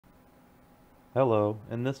Hello,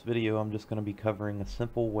 in this video I'm just going to be covering a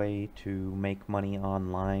simple way to make money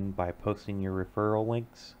online by posting your referral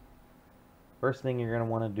links. First thing you're going to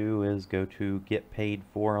want to do is go to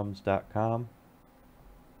getpaidforums.com,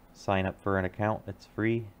 sign up for an account. It's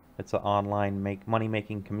free. It's an online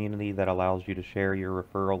money-making community that allows you to share your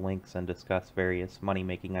referral links and discuss various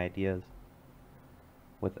money-making ideas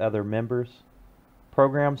with other members.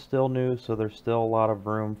 Program's still new, so there's still a lot of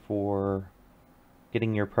room for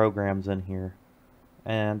getting your programs in here.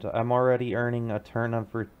 And I'm already earning a ton of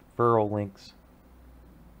referral links,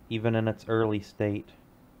 even in its early state.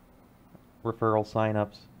 Referral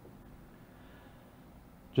signups.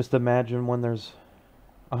 Just imagine when there's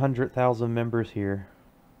 100,000 members here.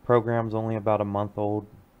 Program's only about a month old.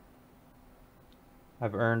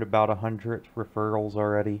 I've earned about 100 referrals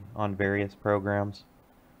already on various programs.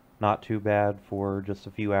 Not too bad for just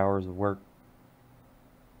a few hours of work,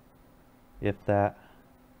 if that.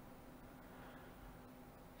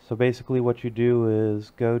 So basically what you do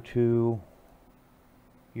is go to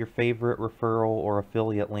your favorite referral or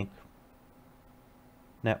affiliate link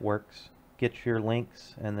networks, get your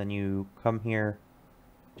links, and then you come here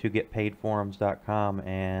to getpaidforums.com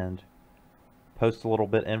and post a little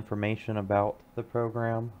bit information about the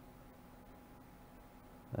program,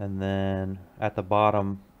 and then at the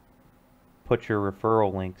bottom put your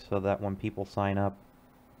referral link so that when people sign up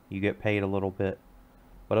you get paid a little bit.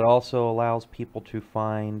 But it also allows people to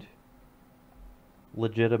find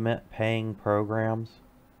legitimate paying programs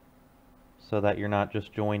so that you're not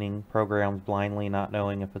just joining programs blindly, not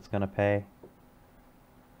knowing if it's going to pay.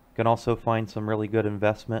 You can also find some really good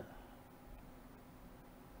investment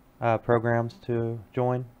programs to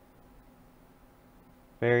join.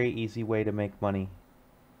 Very easy way to make money.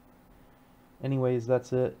 Anyways,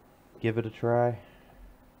 that's it. Give it a try.